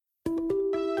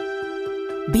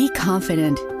Be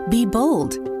confident, be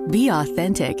bold, be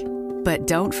authentic, but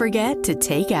don't forget to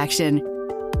take action.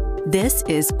 This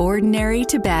is Ordinary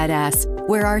to Badass,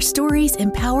 where our stories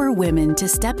empower women to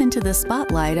step into the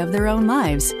spotlight of their own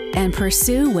lives and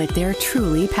pursue what they're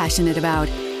truly passionate about.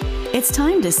 It's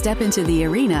time to step into the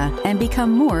arena and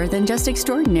become more than just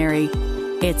extraordinary.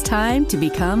 It's time to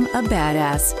become a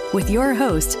badass with your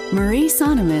host, Marie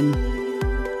Sonneman.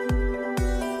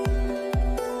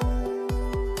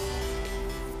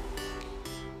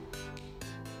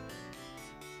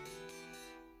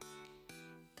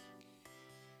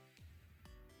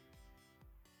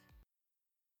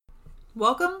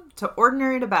 Welcome to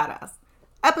Ordinary to Badass,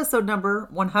 episode number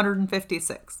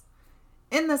 156.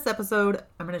 In this episode,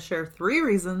 I'm going to share 3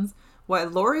 reasons why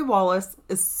Lori Wallace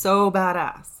is so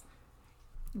badass.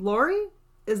 Lori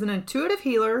is an intuitive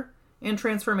healer and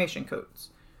transformation coach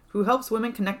who helps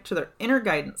women connect to their inner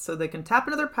guidance so they can tap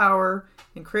into their power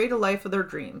and create a life of their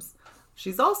dreams.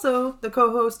 She's also the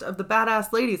co-host of the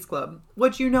Badass Ladies Club,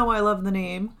 which you know I love the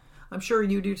name. I'm sure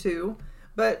you do too.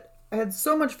 But I had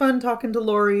so much fun talking to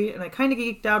Lori, and I kind of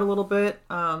geeked out a little bit.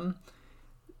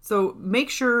 So make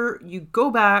sure you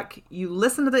go back, you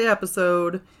listen to the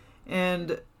episode,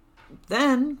 and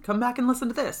then come back and listen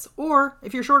to this. Or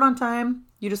if you're short on time,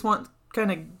 you just want to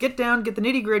kind of get down, get the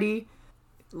nitty gritty,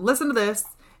 listen to this.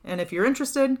 And if you're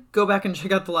interested, go back and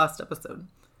check out the last episode.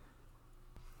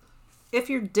 If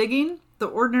you're digging the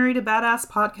Ordinary to Badass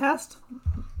podcast,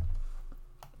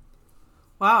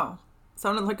 wow.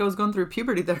 Sounded like I was going through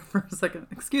puberty there for a second.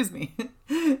 Excuse me.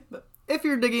 But if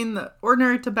you're digging the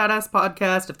Ordinary to Badass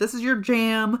podcast, if this is your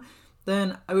jam,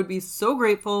 then I would be so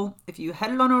grateful if you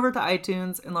headed on over to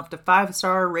iTunes and left a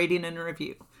 5-star rating and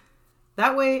review.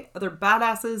 That way, other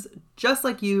badasses just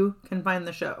like you can find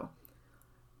the show.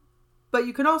 But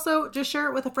you can also just share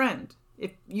it with a friend.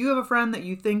 If you have a friend that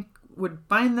you think would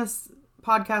find this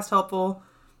podcast helpful,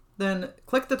 then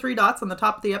click the 3 dots on the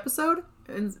top of the episode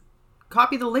and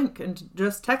copy the link and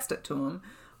just text it to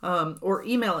them or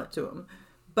email it to them.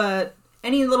 But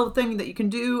any little thing that you can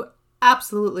do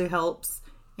absolutely helps.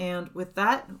 And with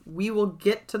that, we will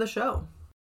get to the show.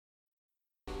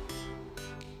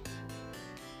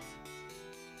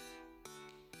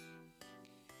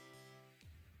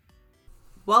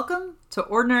 Welcome to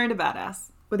Ordinary to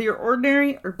Badass. Whether you're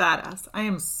ordinary or badass, I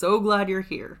am so glad you're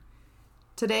here.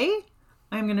 Today,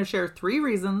 I'm going to share 3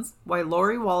 reasons why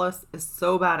Lori Wallace is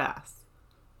so badass.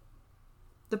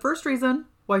 The first reason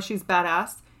why she's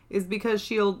badass is because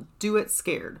she'll do it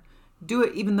scared. Do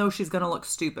it even though she's going to look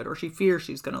stupid or she fears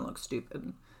she's going to look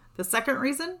stupid. The second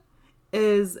reason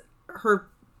is her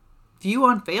view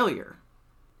on failure.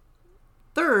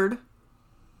 Third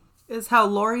is how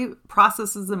Lori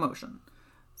processes emotion.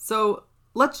 So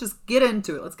let's just get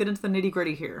into it. Let's get into the nitty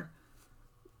gritty here.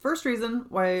 First reason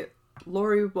why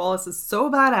Lori Wallace is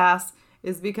so badass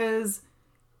is because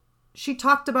she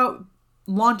talked about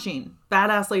launching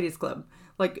Badass Ladies Club.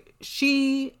 Like,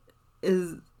 she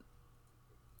is,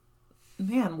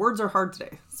 man, words are hard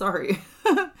today. Sorry.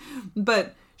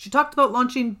 But she talked about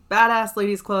launching Badass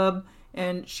Ladies Club,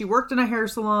 and she worked in a hair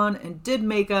salon and did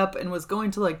makeup and was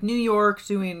going to like New York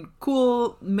doing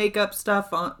cool makeup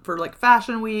stuff for like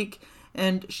Fashion Week.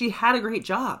 And she had a great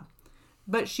job,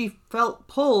 but she felt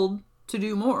pulled to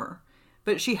do more.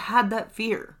 But she had that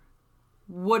fear.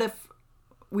 What if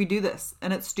we do this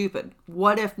and it's stupid?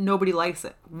 What if nobody likes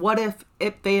it? What if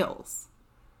it fails?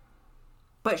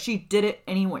 But she did it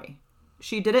anyway.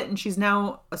 She did it, and she's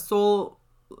now a solo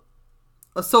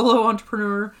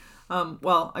entrepreneur.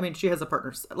 Well, I mean, she has a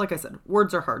partner. Like I said,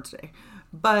 words are hard today.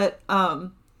 But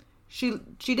she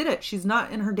did it. She's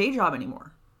not in her day job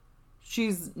anymore.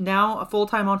 She's now a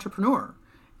full-time entrepreneur.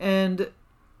 And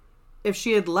if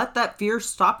she had let that fear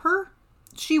stop her,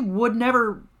 she would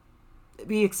never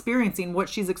be experiencing what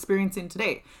she's experiencing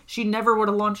today. She never would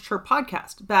have launched her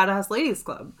podcast, Badass Ladies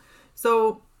Club.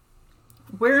 So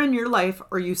where in your life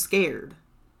are you scared?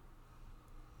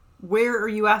 Where are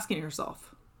you asking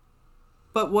yourself,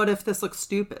 but what if this looks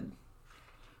stupid?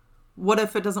 What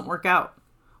if it doesn't work out?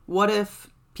 What if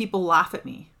people laugh at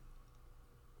me?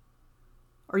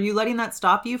 Are you letting that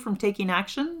stop you from taking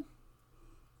action?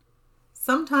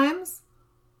 Sometimes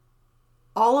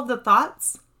all of the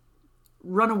thoughts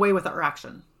run away with our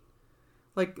action.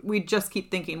 Like, we just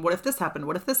keep thinking, what if this happened?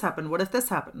 What if this happened? What if this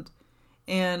happened?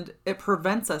 And it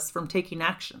prevents us from taking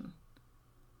action.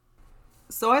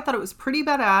 So I thought it was pretty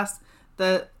badass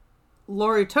that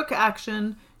Lori took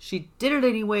action. She did it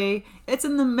anyway. It's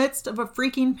in the midst of a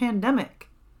freaking pandemic.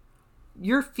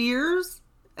 Your fears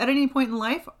at any point in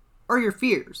life are your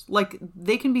fears. Like,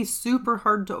 they can be super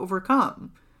hard to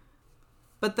overcome.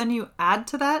 But then you add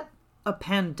to that a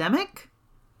pandemic,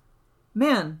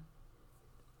 man,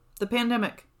 the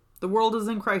pandemic, the world is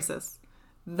in crisis.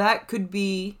 That could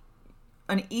be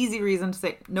an easy reason to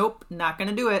say, nope, not going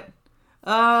to do it.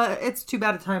 It's too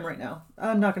bad a time right now.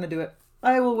 I'm not going to do it.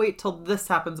 I will wait till this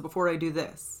happens before I do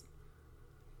this.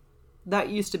 That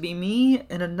used to be me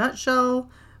in a nutshell.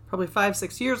 Probably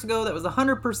 5-6 years ago, that was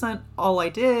 100% all I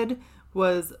did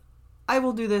was, I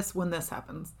will do this when this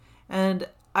happens. And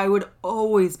I would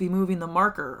always be moving the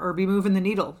marker or be moving the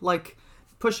needle, like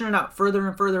pushing it out further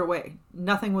and further away.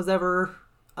 Nothing was ever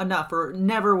enough or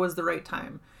never was the right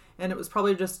time. And it was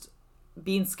probably just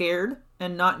being scared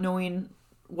and not knowing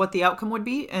what the outcome would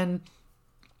be. And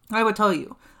I would tell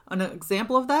you, an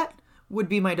example of that would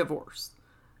be my divorce.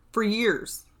 For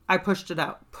years, I pushed it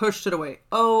out, pushed it away.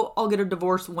 Oh, I'll get a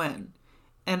divorce when?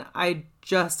 And I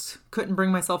just couldn't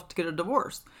bring myself to get a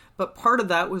divorce. But part of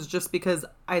that was just because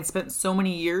I had spent so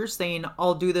many years saying,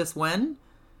 I'll do this when.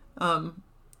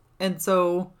 And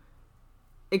so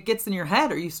it gets in your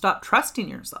head or you stop trusting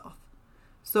yourself.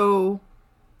 So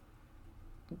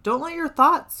don't let your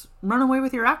thoughts run away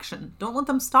with your action. Don't let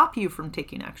them stop you from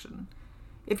taking action.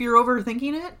 If you're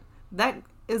overthinking it, that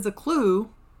is a clue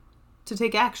to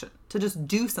take action, to just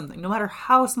do something, no matter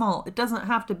how small. It doesn't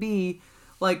have to be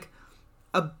like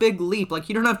a big leap. Like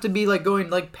you don't have to be like going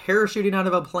like parachuting out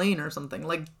of a plane or something.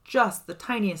 Like just the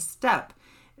tiniest step.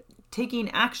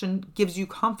 Taking action gives you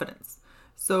confidence.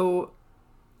 So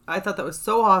I thought that was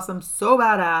so awesome, so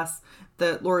badass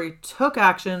that Lori took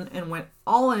action and went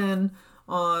all in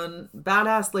on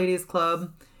Badass Ladies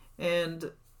Club.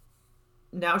 And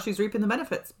now she's reaping the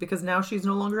benefits because now she's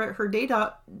no longer at her day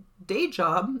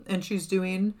job and she's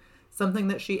doing something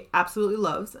that she absolutely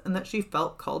loves and that she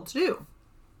felt called to do.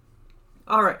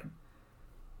 All right.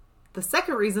 The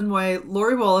second reason why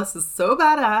Lori Wallace is so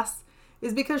badass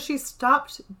is because she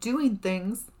stopped doing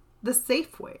things the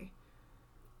safe way.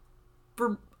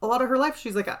 For a lot of her life,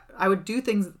 she's like, I would do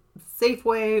things the safe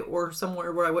way or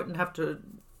somewhere where I wouldn't have to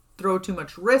throw too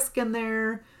much risk in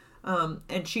there.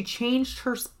 And she changed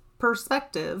her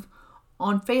perspective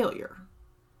on failure.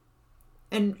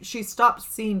 And she stopped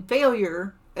seeing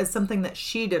failure as something that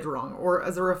she did wrong or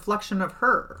as a reflection of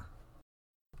her.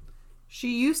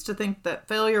 She used to think that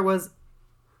failure was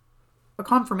a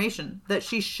confirmation that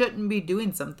she shouldn't be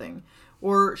doing something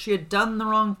or she had done the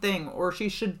wrong thing or she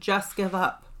should just give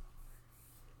up.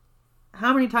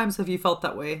 How many times have you felt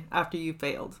that way after you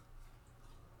failed?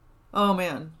 Oh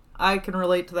man, I can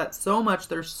relate to that so much.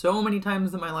 There's so many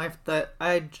times in my life that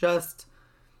I just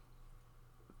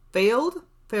failed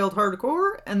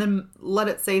hardcore and then let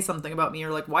it say something about me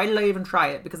or like, why did I even try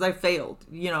it? Because I failed,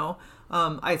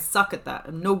 I suck at that.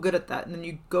 I'm no good at that. And then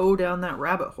you go down that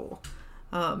rabbit hole.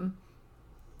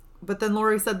 But then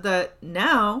Lori said that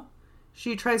now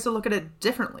she tries to look at it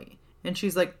differently. And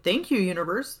she's like, thank you,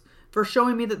 universe, for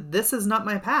showing me that this is not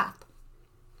my path.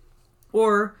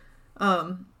 Or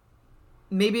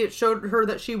maybe it showed her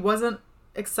that she wasn't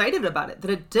excited about it,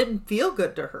 that it didn't feel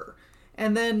good to her.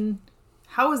 And then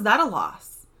how is that a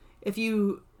loss? If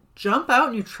you jump out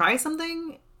and you try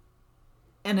something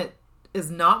and it is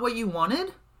not what you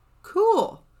wanted,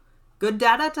 cool. Good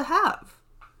data to have.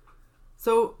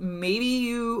 So maybe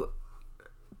you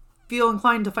feel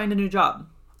inclined to find a new job.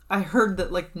 I heard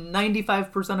that like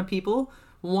 95% of people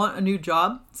want a new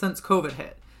job since COVID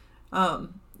hit.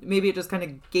 Maybe it just kind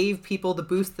of gave people the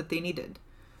boost that they needed.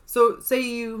 So say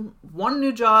you want a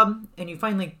new job and you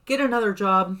finally get another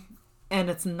job and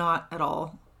it's not at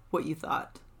all what you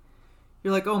thought.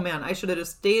 You're like, oh man, I should have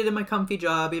just stayed in my comfy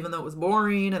job even though it was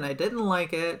boring and I didn't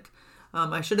like it.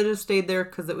 I should have just stayed there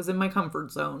because it was in my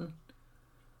comfort zone.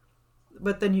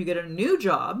 But then you get a new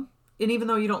job and even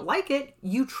though you don't like it,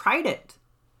 you tried it.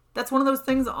 That's one of those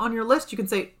things on your list you can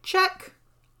say, check.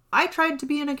 I tried to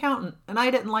be an accountant and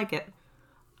I didn't like it.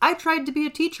 I tried to be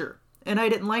a teacher and I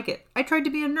didn't like it. I tried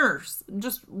to be a nurse,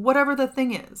 just whatever the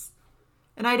thing is,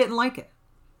 and I didn't like it.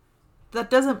 That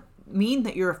doesn't mean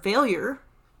that you're a failure.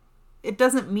 It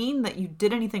doesn't mean that you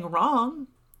did anything wrong.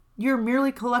 You're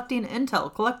merely collecting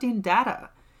intel, collecting data,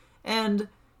 and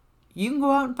you can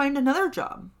go out and find another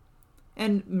job.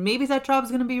 And maybe that job's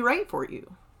going to be right for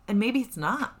you, and maybe it's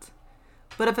not.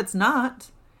 But if it's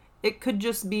not, it could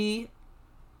just be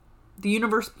the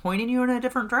universe pointing you in a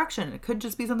different direction. It could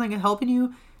just be something helping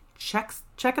you check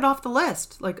it off the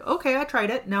list. Like, okay, I tried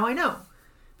it. Now I know.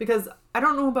 Because I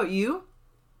don't know about you,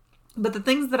 but the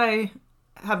things that I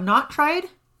have not tried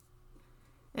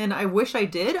and I wish I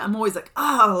did, I'm always like,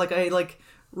 I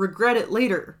regret it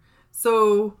later.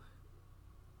 So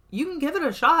you can give it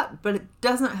a shot, but it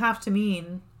doesn't have to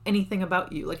mean anything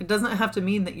about you. Like, it doesn't have to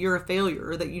mean that you're a failure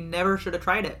or that you never should have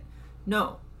tried it.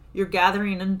 No, you're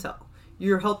gathering intel.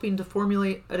 You're helping to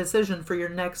formulate a decision for your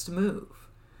next move.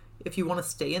 If you want to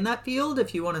stay in that field,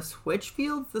 if you want to switch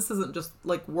fields, this isn't just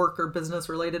like work or business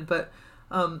related, but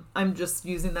I'm just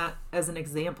using that as an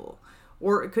example.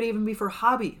 Or it could even be for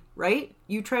hobby, right?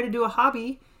 You try to do a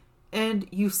hobby and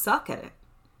you suck at it.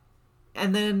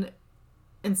 And then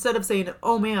instead of saying,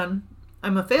 oh man,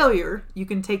 I'm a failure, you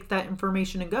can take that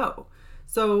information and go.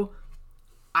 So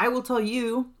I will tell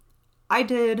you, I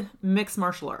did mixed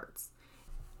martial arts.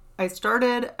 I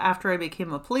started after I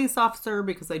became a police officer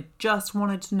because I just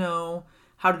wanted to know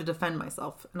how to defend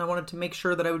myself. And I wanted to make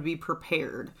sure that I would be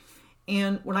prepared.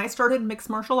 And when I started mixed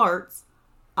martial arts,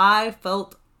 I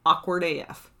felt awkward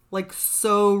AF. Like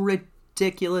so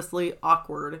ridiculously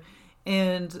awkward.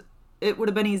 And it would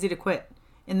have been easy to quit.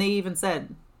 And they even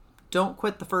said, don't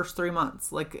quit the first 3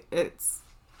 months. Like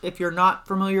if you're not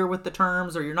familiar with the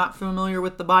terms or you're not familiar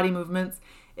with the body movements,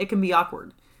 it can be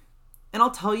awkward. And I'll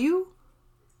tell you,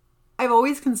 I've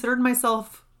always considered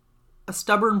myself a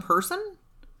stubborn person.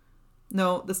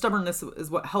 No, the stubbornness is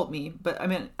what helped me, but I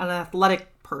mean an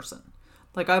athletic person.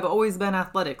 Like I've always been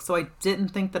athletic, so I didn't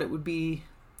think that it would be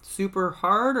super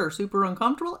hard or super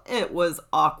uncomfortable. It was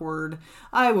awkward.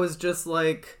 I was just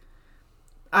like,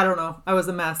 I don't know. I was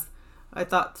a mess. I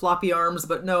thought floppy arms,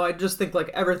 but no, I just think like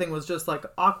everything was just like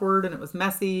awkward and it was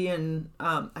messy. And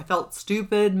I felt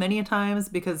stupid many a times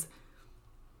because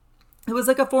it was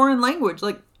like a foreign language.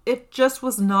 Like it just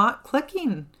was not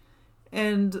clicking.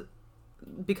 And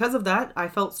because of that, I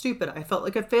felt stupid. I felt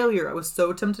like a failure. I was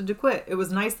so tempted to quit. It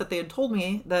was nice that they had told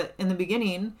me that in the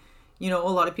beginning, a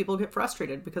lot of people get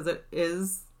frustrated because it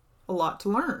is a lot to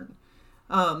learn.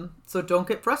 So don't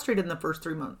get frustrated in the first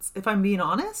 3 months. If I'm being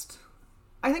honest,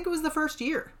 I think it was the first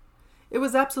year. It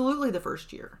was absolutely the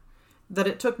first year that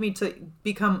it took me to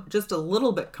become just a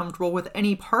little bit comfortable with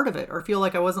any part of it or feel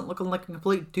like I wasn't looking like a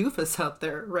complete doofus out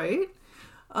there, right?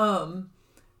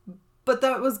 But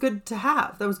that was good to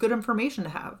have. That was good information to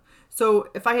have. So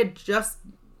if I had just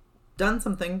done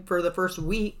something for the first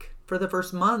week, for the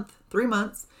first month, 3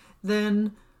 months,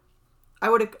 then I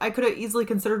could have easily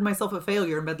considered myself a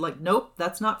failure and been like, nope,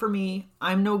 that's not for me.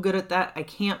 I'm no good at that. I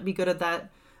can't be good at that.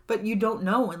 But you don't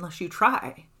know unless you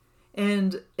try.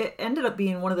 And it ended up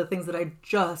being one of the things that I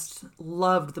just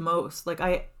loved the most. Like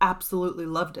I absolutely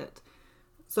loved it.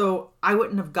 So I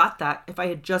wouldn't have got that if I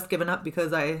had just given up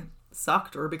because I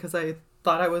sucked or because I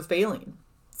thought I was failing.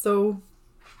 So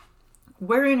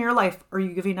where in your life are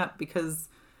you giving up because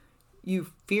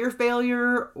you fear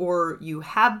failure or you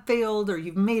have failed or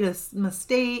you've made a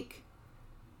mistake?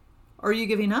 Are you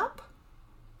giving up?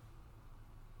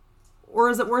 Or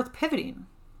is it worth pivoting?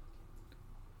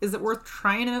 Is it worth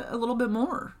trying a little bit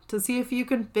more to see if you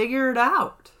can figure it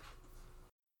out?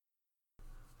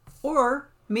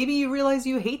 Or maybe you realize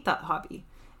you hate that hobby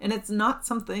and it's not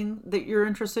something that you're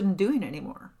interested in doing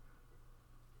anymore.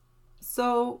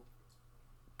 So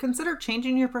consider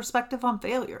changing your perspective on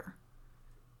failure.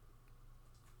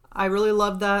 I really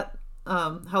love that,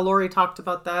 how Lori talked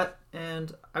about that,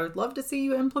 and I would love to see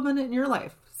you implement it in your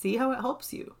life. See how it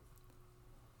helps you.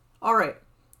 All right.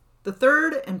 The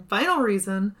third and final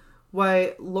reason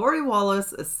why Lori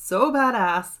Wallace is so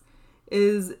badass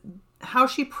is how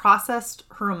she processed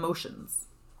her emotions.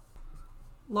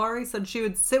 Lori said she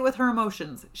would sit with her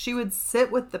emotions. She would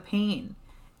sit with the pain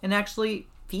and actually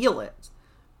feel it.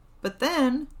 But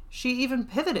then she even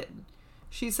pivoted.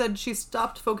 She said she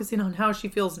stopped focusing on how she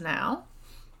feels now.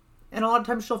 And a lot of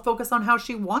times she'll focus on how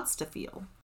she wants to feel.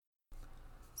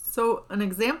 So an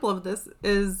example of this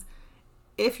is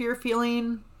if you're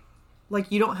feeling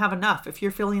like you don't have enough, if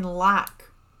you're feeling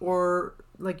lack or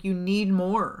like you need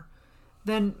more,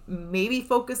 then maybe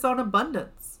focus on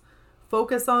abundance.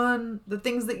 Focus on the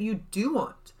things that you do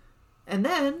want. And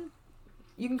then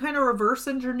you can kind of reverse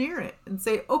engineer it and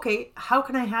say, okay, how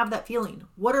can I have that feeling?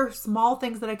 What are small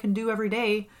things that I can do every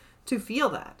day to feel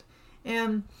that?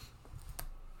 And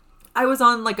I was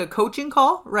on like a coaching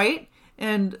call, right?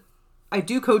 And I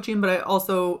do coaching, but I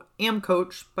also am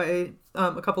coached by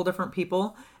a couple different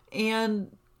people.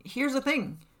 And here's the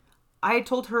thing. I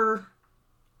told her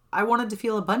I wanted to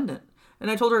feel abundant.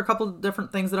 And I told her a couple of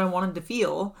different things that I wanted to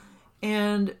feel.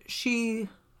 And she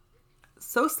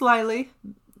so slyly,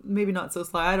 maybe not so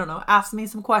sly, I don't know, asked me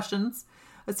some questions,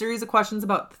 a series of questions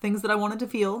about the things that I wanted to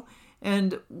feel.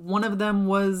 And one of them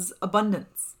was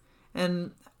abundance.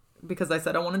 And because I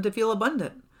said I wanted to feel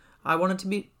abundant,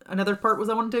 another part was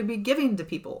I wanted to be giving to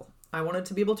people. I wanted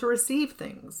to be able to receive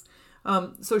things.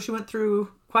 So she went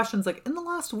through questions like, in the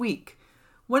last week,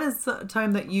 when is the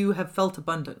time that you have felt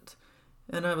abundant?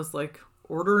 And I was like,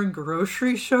 ordering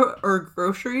groceries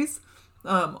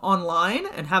online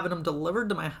and having them delivered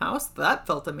to my house. That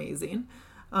felt amazing.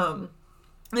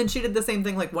 And she did the same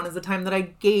thing, like, when is the time that I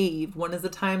gave? When is the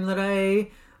time that I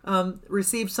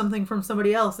received something from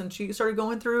somebody else? And she started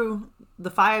going through the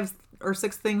 5 or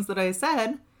 6 things that I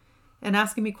said and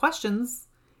asking me questions.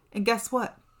 And guess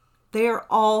what? They are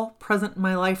all present in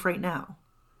my life right now.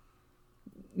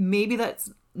 Maybe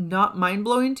that's not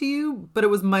mind-blowing to you, but it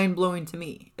was mind-blowing to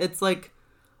me. It's like,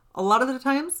 a lot of the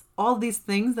times, all these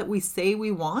things that we say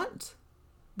we want,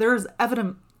 there's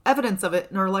evidence of it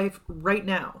in our life right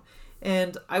now.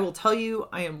 And I will tell you,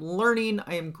 I am learning,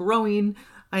 I am growing,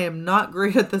 I am not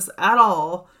great at this at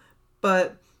all,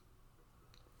 but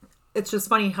it's just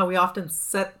funny how we often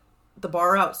set the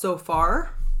bar out so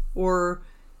far, or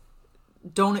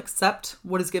don't accept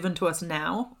what is given to us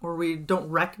now, or we don't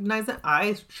recognize it.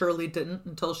 I surely didn't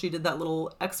until she did that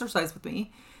little exercise with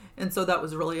me. And so that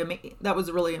was really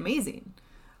amazing.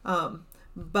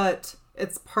 But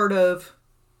it's part of,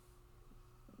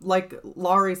 like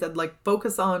Laurie said, like,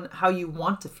 focus on how you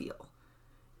want to feel.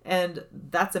 And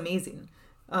that's amazing.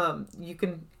 You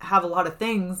can have a lot of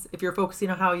things if you're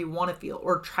focusing on how you want to feel,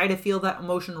 or try to feel that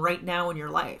emotion right now in your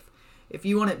life. If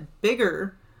you want it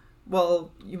bigger,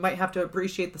 well, you might have to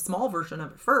appreciate the small version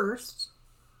of it first.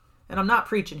 And I'm not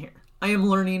preaching here. I am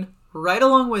learning right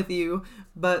along with you,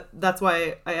 but that's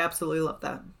why I absolutely love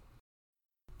that.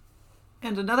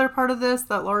 And another part of this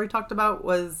that Laurie talked about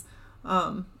was,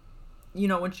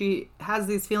 when she has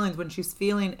these feelings, when she's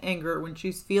feeling anger, when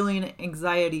she's feeling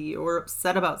anxiety or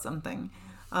upset about something,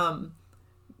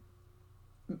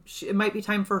 it might be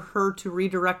time for her to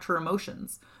redirect her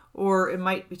emotions, or it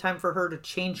might be time for her to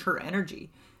change her energy.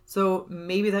 So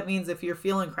maybe that means if you're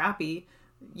feeling crappy,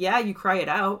 yeah, you cry it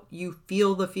out, you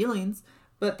feel the feelings,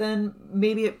 but then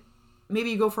maybe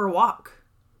you go for a walk,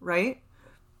 right?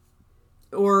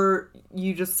 Or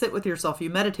you just sit with yourself, you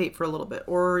meditate for a little bit,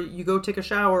 or you go take a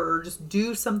shower, or just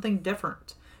do something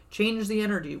different. Change the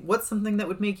energy. What's something that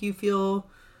would make you feel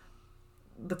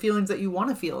the feelings that you want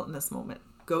to feel in this moment?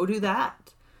 Go do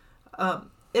that.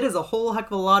 It is a whole heck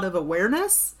of a lot of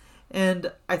awareness,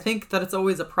 and I think that it's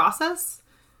always a process.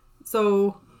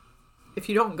 So if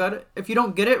you don't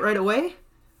get it right away,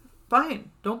 fine.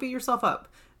 Don't beat yourself up.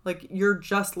 Like, you're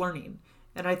just learning.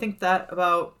 And I think that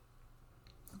about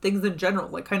things in general,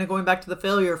 like kind of going back to the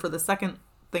failure for the second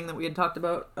thing that we had talked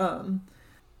about,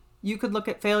 you could look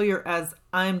at failure as,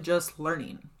 I'm just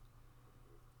learning.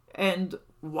 And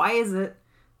why is it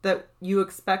that you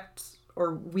expect,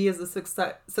 or we as a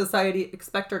society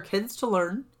expect our kids to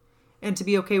learn and to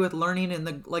be okay with learning and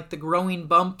the growing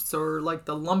bumps or like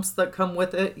the lumps that come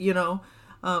with it,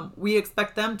 we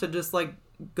expect them to just like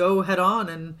go head on,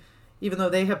 and even though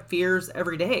they have fears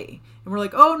every day. And we're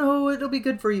like, oh no, it'll be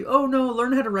good for you. Oh no,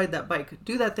 learn how to ride that bike.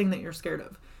 Do that thing that you're scared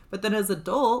of. But then as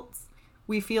adults,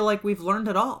 we feel like we've learned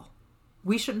it all.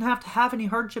 We shouldn't have to have any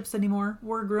hardships anymore.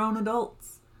 We're grown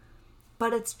adults.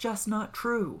 But it's just not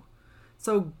true.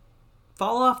 So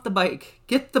fall off the bike.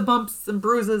 Get the bumps and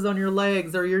bruises on your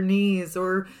legs or your knees,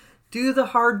 or do the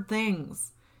hard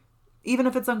things. Even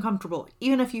if it's uncomfortable,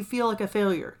 even if you feel like a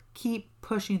failure, keep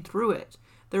pushing through it.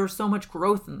 There's so much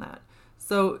growth in that.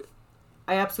 So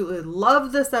I absolutely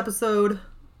love this episode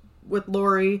with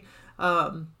Laurie.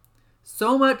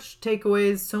 So much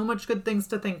takeaways, so much good things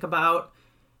to think about.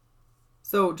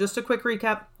 So just a quick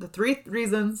recap. The 3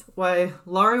 reasons why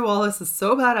Laurie Wallace is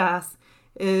so badass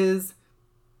is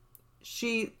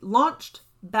she launched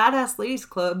Badass Ladies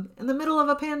Club in the middle of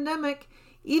a pandemic,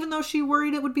 even though she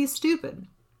worried it would be stupid.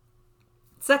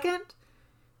 Second,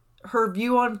 her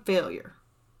view on failure.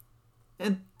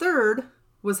 And third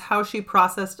was how she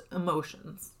processed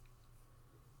emotions.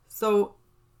 So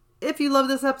if you love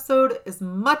this episode as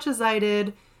much as I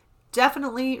did,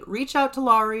 definitely reach out to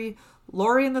Laurie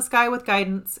in the Sky with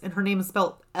Guidance, and her name is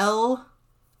spelled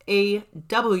Lawrie.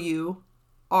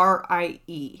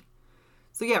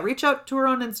 So yeah, reach out to her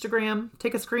on Instagram,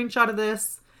 take a screenshot of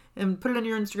this and put it in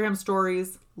your Instagram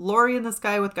stories, Laurie in the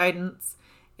Sky with Guidance,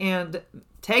 and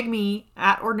tag me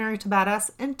at Ordinary to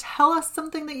Badass and tell us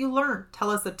something that you learned.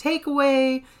 Tell us a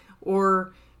takeaway,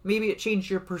 or maybe it changed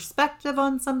your perspective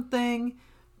on something.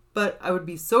 But I would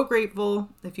be so grateful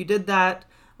if you did that.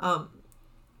 I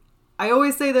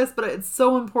always say this, but it's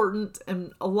so important,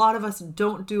 and a lot of us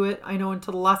don't do it. I know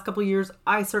until the last couple of years,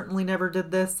 I certainly never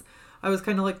did this. I was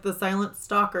kind of like the silent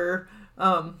stalker,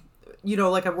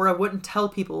 like where I wouldn't tell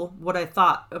people what I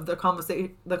thought of the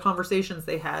conversations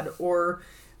they had, or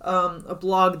a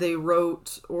blog they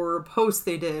wrote, or a post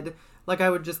they did. Like, I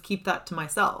would just keep that to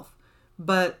myself.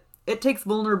 But it takes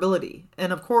vulnerability.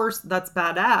 And of course, that's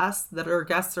badass that our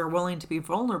guests are willing to be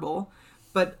vulnerable.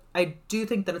 But I do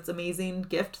think that it's an amazing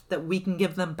gift that we can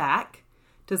give them back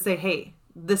to say, hey,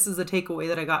 this is a takeaway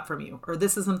that I got from you, or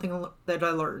this is something that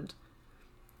I learned.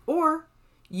 Or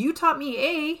you taught me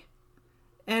A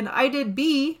and I did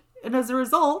B, and as a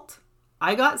result,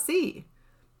 I got C.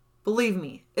 Believe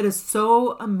me, it is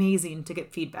so amazing to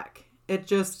get feedback. It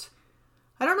just,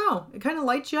 I don't know, it kind of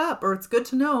lights you up, or it's good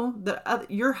to know that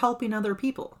you're helping other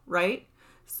people, right?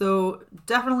 So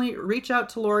definitely reach out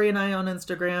to Lori and I on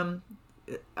Instagram.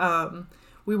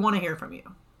 We want to hear from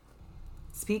you.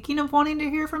 Speaking of wanting to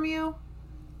hear from you,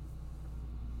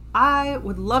 I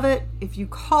would love it if you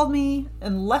called me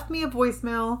and left me a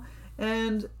voicemail.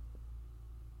 And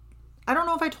I don't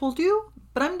know if I told you,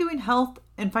 but I'm doing health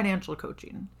and financial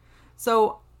coaching.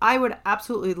 So I would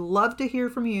absolutely love to hear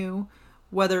from you,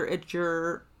 whether it's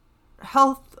your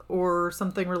health or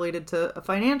something related to a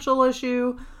financial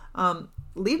issue.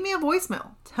 Leave me a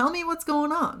voicemail. Tell me what's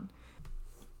going on.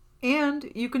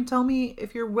 And you can tell me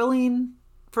if you're willing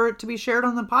for it to be shared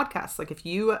on the podcast. Like if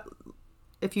you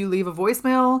leave a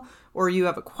voicemail or you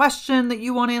have a question that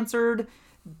you want answered,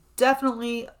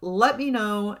 definitely let me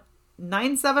know.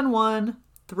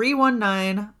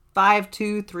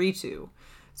 971-319-5232.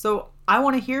 So I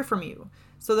want to hear from you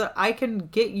so that I can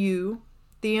get you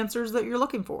the answers that you're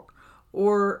looking for.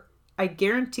 Or I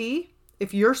guarantee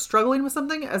if you're struggling with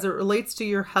something as it relates to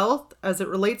your health, as it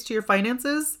relates to your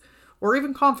finances, or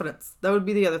even confidence, that would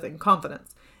be the other thing,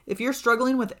 confidence. If you're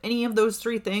struggling with any of those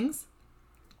three things,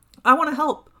 I want to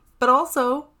help. But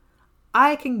also,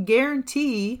 I can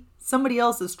guarantee somebody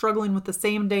else is struggling with the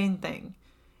same dang thing.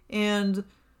 And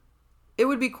it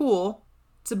would be cool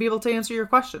to be able to answer your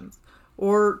questions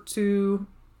or to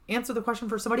answer the question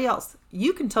for somebody else.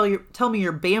 You can tell me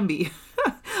you're Bambi.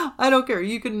 I don't care.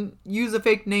 You can use a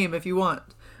fake name if you want.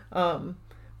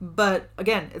 But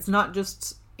again, it's not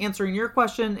just answering your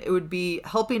question. It would be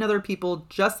helping other people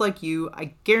just like you.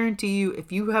 I guarantee you,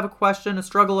 if you have a question, a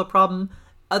struggle, a problem,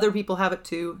 other people have it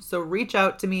too. So reach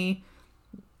out to me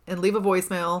and leave a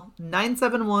voicemail,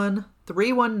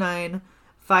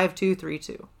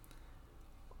 971-319-5232.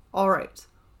 All right.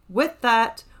 With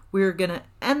that, we're going to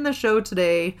end the show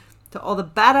today. To all the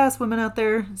badass women out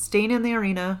there staying in the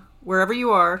arena, wherever you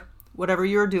are, whatever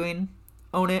you're doing,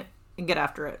 own it and get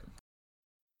after it.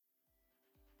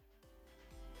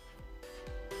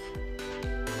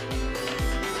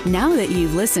 Now that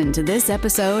you've listened to this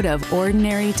episode of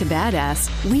Ordinary to Badass,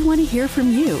 we want to hear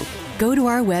from you. Go to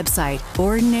our website,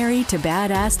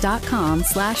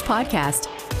 ordinarytobadass.com/podcast,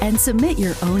 and submit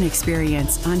your own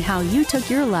experience on how you took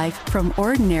your life from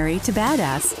ordinary to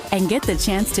badass and get the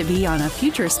chance to be on a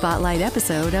future Spotlight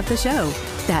episode of the show.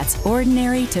 That's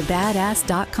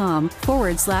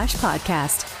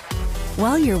ordinarytobadass.com/podcast.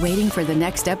 While you're waiting for the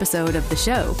next episode of the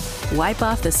show, wipe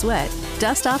off the sweat,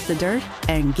 dust off the dirt,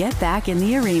 and get back in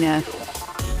the arena.